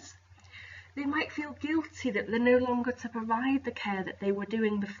emotions. They might feel guilty that they're no longer to provide the care that they were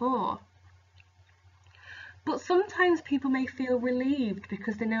doing before. But sometimes people may feel relieved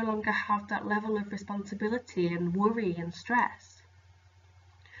because they no longer have that level of responsibility and worry and stress.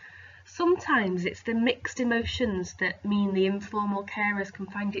 Sometimes it's the mixed emotions that mean the informal carers can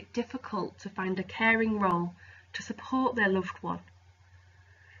find it difficult to find a caring role to support their loved one.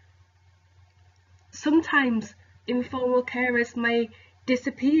 Sometimes informal carers may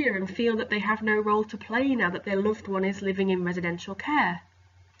disappear and feel that they have no role to play now that their loved one is living in residential care.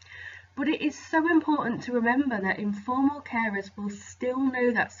 But it is so important to remember that informal carers will still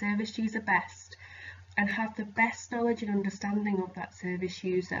know that service user best and have the best knowledge and understanding of that service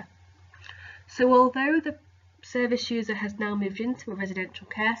user. So although the service user has now moved into a residential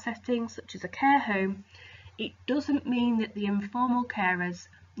care setting, such as a care home, it doesn't mean that the informal carers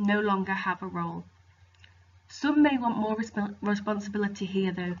no longer have a role. Some may want more responsibility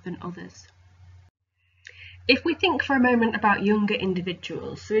here though than others. If we think for a moment about younger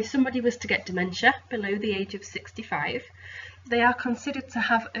individuals, so if somebody was to get dementia below the age of 65, they are considered to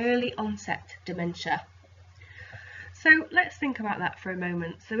have early onset dementia. So let's think about that for a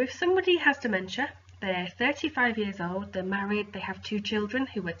moment. So if somebody has dementia, they're 35 years old, they're married, they have 2 children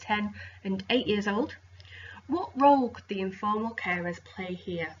who are 10 and 8 years old, what role could the informal carers play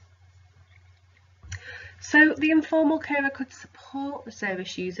here? So the informal carer could support the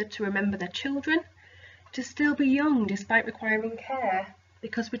service user to remember their children, to still be young despite requiring care,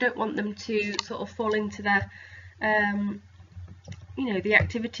 because we don't want them to sort of fall into the the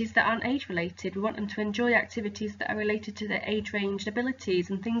activities that aren't age related. We want them to enjoy activities that are related to their age range abilities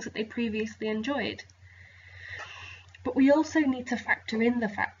and things that they previously enjoyed. But we also need to factor in the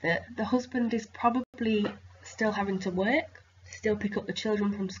fact that the husband is probably still having to work, still pick up the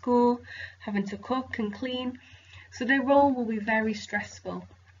children from school, having to cook and clean, so their role will be very stressful.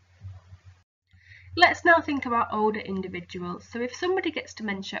 Let's now think about older individuals. So if somebody gets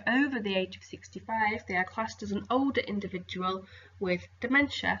dementia over the age of 65, they are classed as an older individual with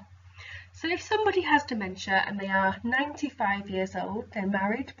dementia. So if somebody has dementia and they are 95 years old, they're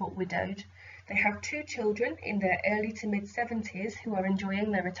married but widowed, they have 2 children in their early to mid 70s who are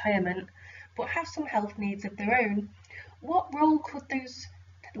enjoying their retirement but have some health needs of their own, what role could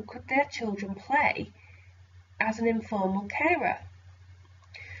their children play as an informal carer?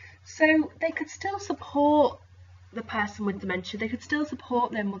 So they could still support the person with dementia, they could still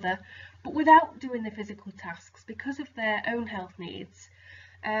support their mother, but without doing the physical tasks because of their own health needs.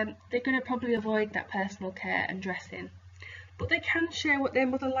 They're going to probably avoid that personal care and dressing. But they can share what their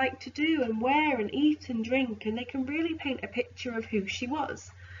mother liked to do and wear and eat and drink, and they can really paint a picture of who she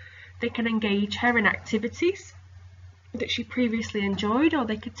was. They can engage her in activities that she previously enjoyed, or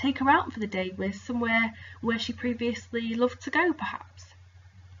they could take her out for the day with somewhere where she previously loved to go perhaps.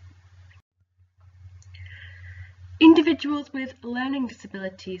 Individuals with learning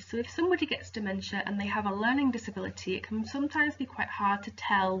disabilities. So if somebody gets dementia and they have a learning disability, it can sometimes be quite hard to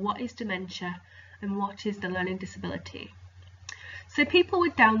tell what is dementia and what is the learning disability. So people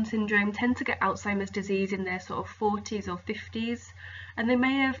with Down syndrome tend to get Alzheimer's disease in their sort of 40s or 50s, and they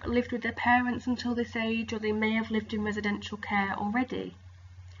may have lived with their parents until this age, or they may have lived in residential care already.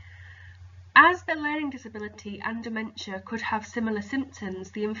 As the learning disability and dementia could have similar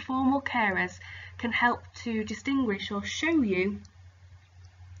symptoms, the informal carers can help to distinguish or show you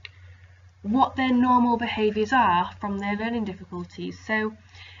what their normal behaviours are from their learning difficulties. So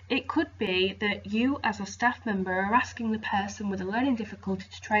it could be that you as a staff member are asking the person with a learning difficulty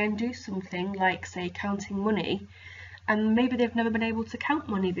to try and do something like, say, counting money, and maybe they've never been able to count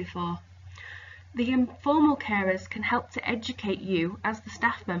money before. The informal carers can help to educate you as the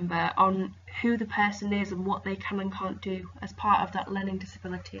staff member on who the person is and what they can and can't do as part of that learning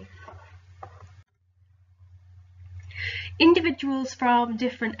disability. Individuals from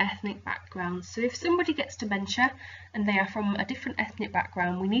different ethnic backgrounds. So if somebody gets dementia and they are from a different ethnic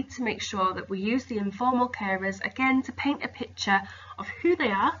background, we need to make sure that we use the informal carers again to paint a picture of who they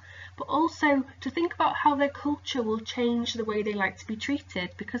are, but also to think about how their culture will change the way they like to be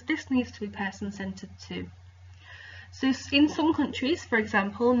treated, because this needs to be person-centred too. So in some countries, for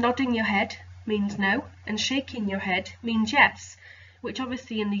example, nodding your head means no and shaking your head means yes, which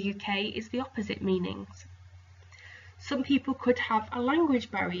obviously in the UK is the opposite meanings. Some people could have a language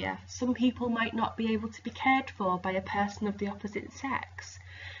barrier. Some people might not be able to be cared for by a person of the opposite sex.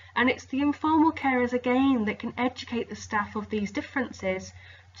 And it's the informal carers again that can educate the staff of these differences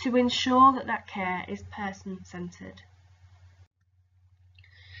to ensure that that care is person-centred.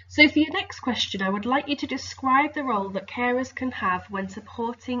 So for your next question, I would like you to describe the role that carers can have when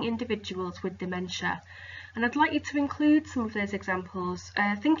supporting individuals with dementia. And I'd like you to include some of those examples.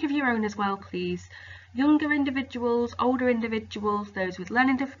 Think of your own as well, please. Younger individuals, older individuals, those with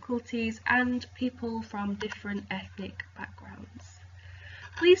learning difficulties, and people from different ethnic backgrounds.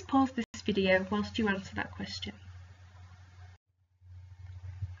 Please pause this video whilst you answer that question.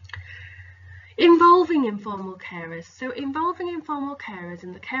 Involving informal carers. So involving informal carers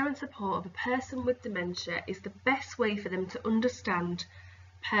in the care and support of a person with dementia is the best way for them to understand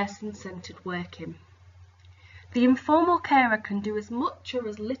person-centred working. The informal carer can do as much or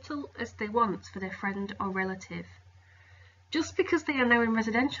as little as they want for their friend or relative. Just because they are now in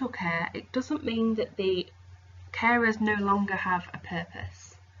residential care, it doesn't mean that the carers no longer have a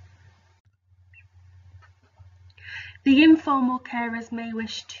purpose. The informal carers may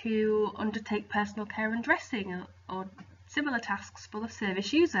wish to undertake personal care and dressing or similar tasks for the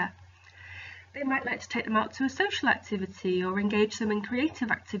service user. They might like to take them out to a social activity or engage them in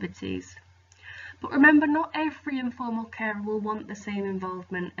creative activities. But remember, not every informal carer will want the same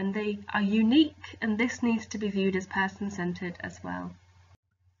involvement, and they are unique, and this needs to be viewed as person-centred as well.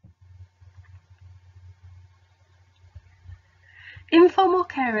 Informal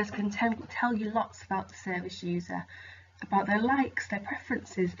carers can tell you lots about the service user, about their likes, their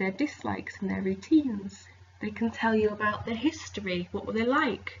preferences, their dislikes and their routines. They can tell you about their history, what were they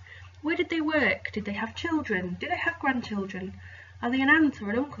like, where did they work, did they have children, did they have grandchildren, are they an aunt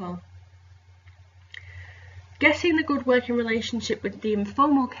or an uncle? Getting a good working relationship with the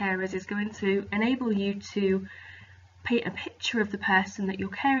informal carers is going to enable you to paint a picture of the person that you're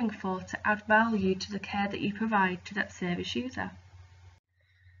caring for to add value to the care that you provide to that service user.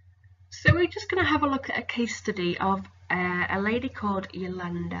 So we're just going to have a look at a case study of a lady called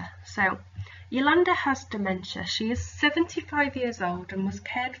Yolanda. So Yolanda has dementia. She is 75 years old and was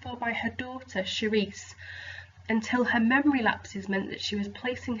cared for by her daughter Cherise until her memory lapses meant that she was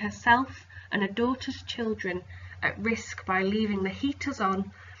placing herself and her daughter's children at risk by leaving the heaters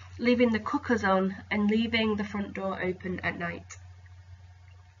on, leaving the cookers on and leaving the front door open at night.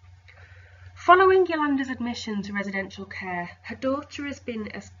 Following Yolanda's admission to residential care, her daughter has been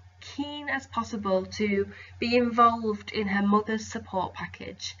as keen as possible to be involved in her mother's support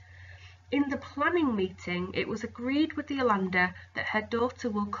package. In the planning meeting, it was agreed with Yolanda that her daughter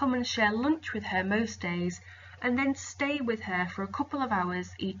will come and share lunch with her most days and then stay with her for a couple of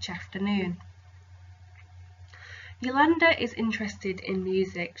hours each afternoon. Yolanda is interested in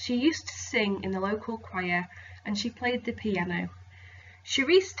music. She used to sing in the local choir and she played the piano.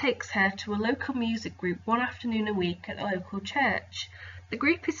 Cherise takes her to a local music group one afternoon a week at the local church. The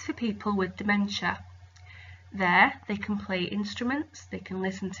group is for people with dementia. There, they can play instruments, they can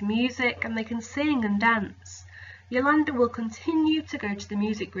listen to music, and they can sing and dance. Yolanda will continue to go to the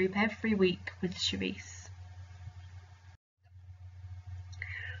music group every week with Cherise.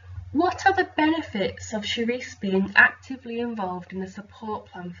 What are the benefits of Cherise being actively involved in the support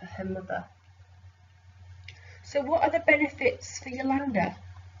plan for her mother? So what are the benefits for Yolanda?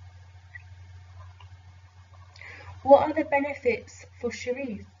 What are the benefits for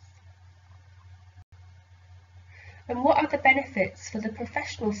Cherise? And what are the benefits for the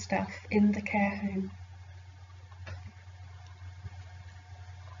professional staff in the care home?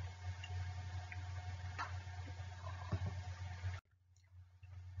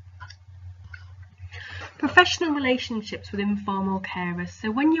 Professional relationships with informal carers.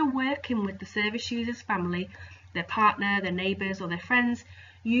 So when you're working with the service user's family, their partner, their neighbours or their friends,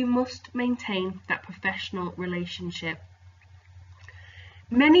 you must maintain that professional relationship.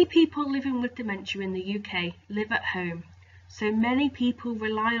 Many people living with dementia in the UK live at home, so many people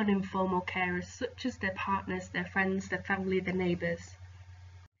rely on informal carers such as their partners, their friends, their family, their neighbours.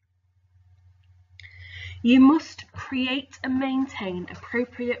 You must create and maintain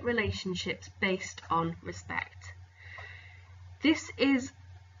appropriate relationships based on respect. This is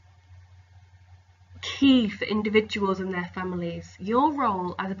key for individuals and their families. Your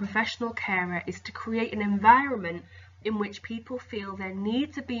role as a professional carer is to create an environment in which people feel their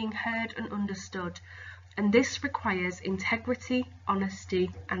needs are being heard and understood, and this requires integrity,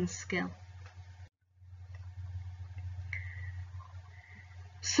 honesty and skill.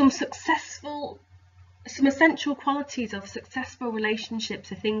 Some essential qualities of successful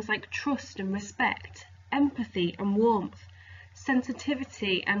relationships are things like trust and respect, empathy and warmth,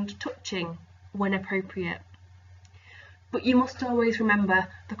 sensitivity and touching when appropriate. But you must always remember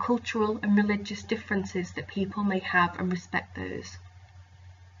the cultural and religious differences that people may have and respect those.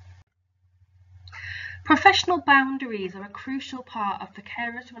 Professional boundaries are a crucial part of the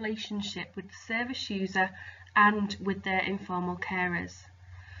carer's relationship with the service user and with their informal carers.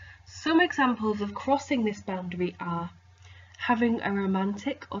 Some examples of crossing this boundary are having a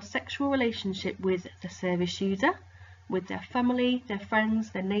romantic or sexual relationship with the service user, with their family, their friends,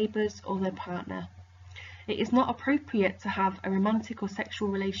 their neighbours or their partner. It is not appropriate to have a romantic or sexual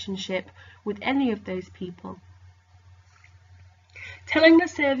relationship with any of those people. Telling the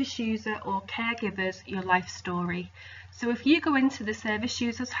service user or caregivers your life story. So if you go into the service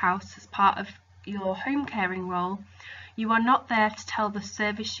user's house as part of your home caring role, you are not there to tell the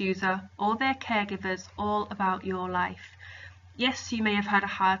service user or their caregivers all about your life. Yes, you may have had a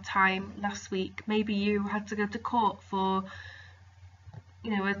hard time last week. Maybe you had to go to court for,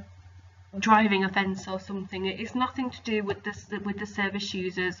 a driving offence or something. It is nothing to do with the service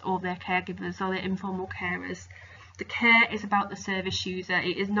users or their caregivers or their informal carers. The care is about the service user.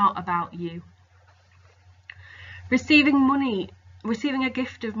 It is not about you. Receiving a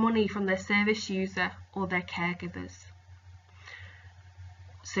gift of money from their service user or their caregivers.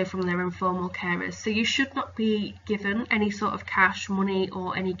 So from their informal carers. So you should not be given any sort of cash, money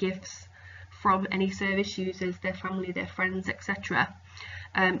or any gifts from any service users, their family, their friends, etc.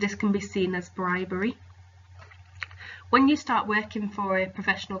 This can be seen as bribery. When you start working for a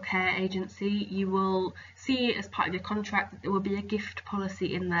professional care agency, you will see as part of your contract that there will be a gift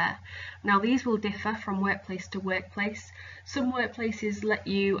policy in there. Now these will differ from workplace to workplace. Some workplaces let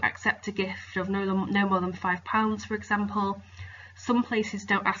you accept a gift of no more than £5, for example. Some places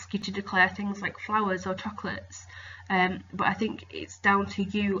don't ask you to declare things like flowers or chocolates, but I think it's down to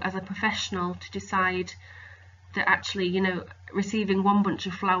you as a professional to decide that actually, receiving one bunch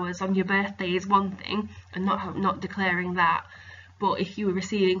of flowers on your birthday is one thing and not declaring that. But if you were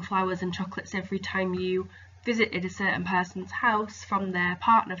receiving flowers and chocolates every time you visited a certain person's house from their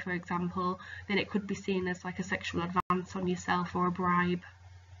partner, for example, then it could be seen as like a sexual advance on yourself or a bribe.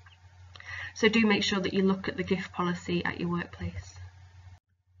 So do make sure that you look at the gift policy at your workplace.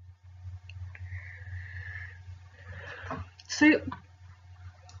 So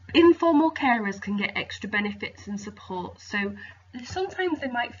informal carers can get extra benefits and support. So sometimes they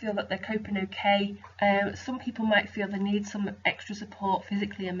might feel that they're coping okay. Some people might feel they need some extra support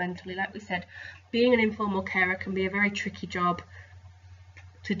physically and mentally. Like we said, being an informal carer can be a very tricky job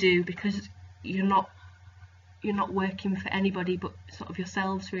to do because you're not working for anybody but sort of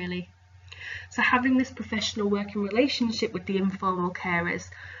yourselves, really. So having this professional working relationship with the informal carers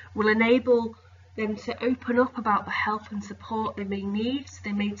will enable them to open up about the help and support they may need. So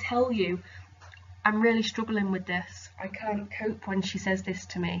they may tell you, I'm really struggling with this. I can't cope when she says this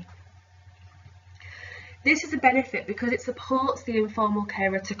to me. This is a benefit because it supports the informal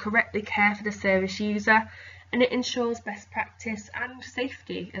carer to correctly care for the service user, and it ensures best practice and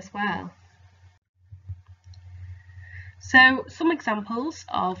safety as well. So some examples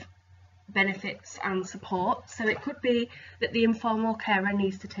of benefits and support. So it could be that the informal carer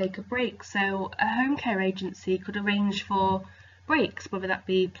needs to take a break. So a home care agency could arrange for breaks, whether that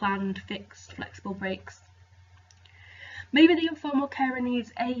be planned, fixed, flexible breaks. Maybe the informal carer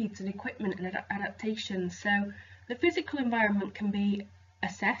needs aids and equipment and adaptation. So the physical environment can be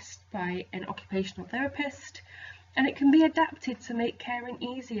assessed by an occupational therapist, and it can be adapted to make caring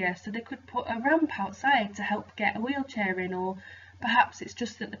easier. So they could put a ramp outside to help get a wheelchair in, or perhaps it's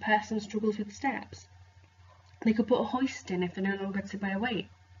just that the person struggles with steps. They could put a hoist in if they're no longer able to bear weight.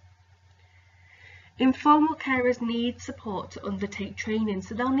 Informal carers need support to undertake training,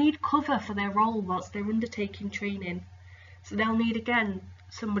 so they'll need cover for their role whilst they're undertaking training. So they'll need, again,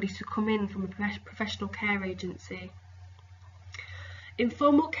 somebody to come in from a professional care agency.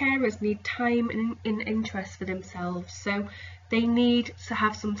 Informal carers need time and interest for themselves, so they need to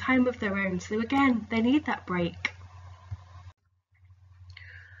have some time of their own. So again, they need that break.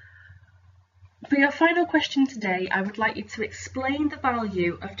 For your final question today, I would like you to explain the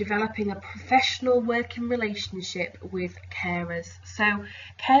value of developing a professional working relationship with carers. So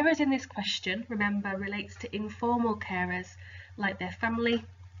carers in this question, remember, relates to informal carers like their family,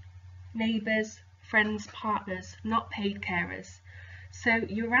 neighbours, friends, partners, not paid carers. So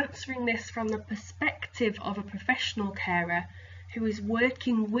you're answering this from the perspective of a professional carer who is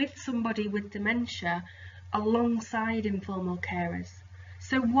working with somebody with dementia alongside informal carers.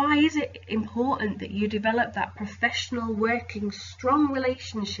 So why is it important that you develop that professional working strong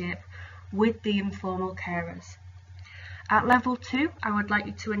relationship with the informal carers? At level 2, I would like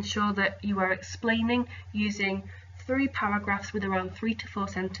you to ensure that you are explaining using 3 paragraphs with around 3 to 4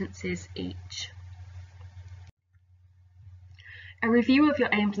 sentences each. A review of your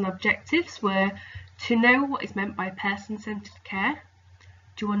aims and objectives were to know what is meant by person-centred care,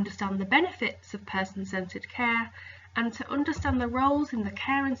 to understand the benefits of person-centred care, and to understand the roles in the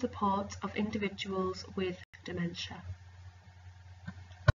care and support of individuals with dementia.